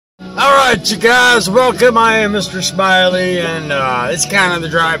Alright, you guys, welcome. I am Mr. Smiley, and it's kind of the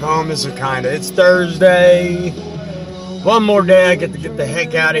drive home. It's Thursday. One more day, I get to get the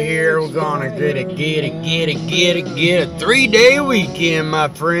heck out of here. We're gonna get a 3-day weekend, my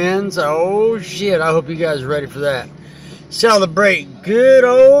friends. Oh shit, I hope you guys are ready for that. Celebrate good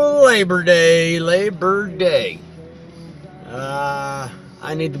old Labor Day. I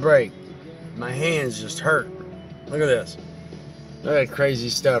need the break. My hands just hurt. Look at this. Look at that crazy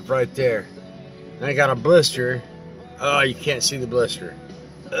stuff right there. I got a blister. Oh, you can't see the blister.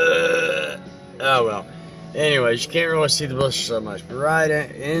 Oh, well. Anyways, you can't really see the blister so much. But right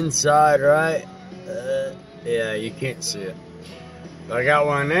inside, right? Yeah, you can't see it. But I got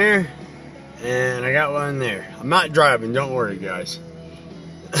one there. And I got one there. I'm not driving. Don't worry, guys.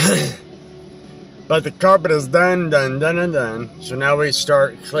 But the carpet is done. So now we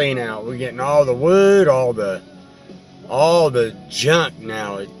start clean out. We're getting all the wood, all the junk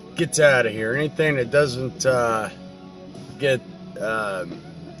now. It gets out of here. Anything that doesn't get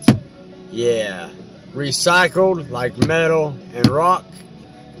recycled, like metal and rock,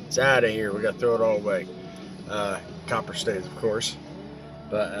 it's out of here. We got to throw it all away. Copper stays, of course.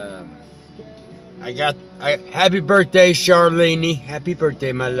 But happy birthday, Charleny. Happy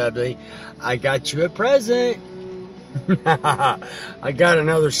birthday, my lovely. I got you a present. I got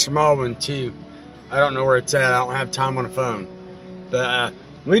another small one too. I don't know where it's at. I don't have time on the phone. But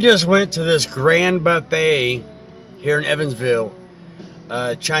we just went to this grand buffet here in Evansville,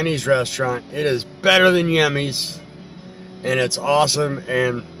 Chinese restaurant. It is better than Yummy's, and it's awesome,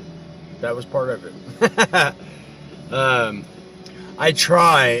 and that was part of it. I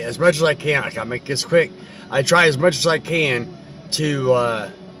try as much as I can. I gotta make this quick. I try as much as I can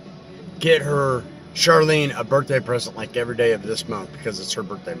to get her, Charlene, a birthday present like every day of this month because it's her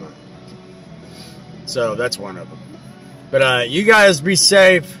birthday month. So that's one of them. But you guys be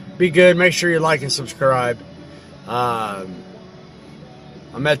safe, be good. Make sure you like and subscribe. I'm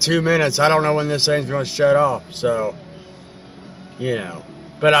at 2 minutes. I don't know when this thing's going to shut off. So, you know.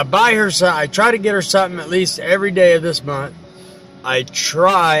 But I buy her something. I try to get her something at least every day of this month. I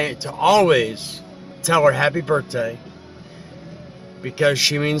try to always tell her happy birthday because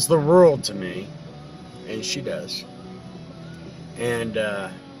she means the world to me. And she does. And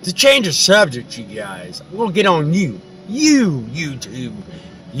to change the subject, you guys, I'm going to get on you YouTube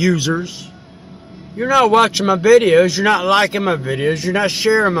users. You're not watching my videos. You're not liking my videos. You're not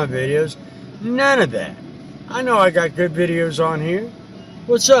sharing my videos. None of that. I know I got good videos on here.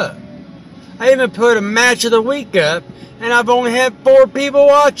 What's up? I even put a match of the week up, and I've only had 4 people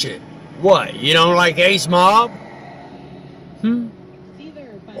watch it. What? You don't like Ace Mob?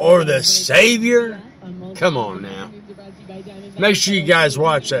 Or The Savior? Come on now. Make sure you guys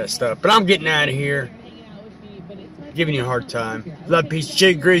watch that stuff. But I'm getting out of here. Giving you a hard time. Love, peace,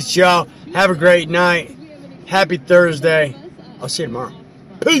 chicken grease, y'all. Have a great night. Happy Thursday. I'll see you tomorrow.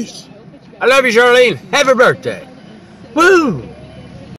 Peace. I love you, Charlene. Happy birthday. Woo!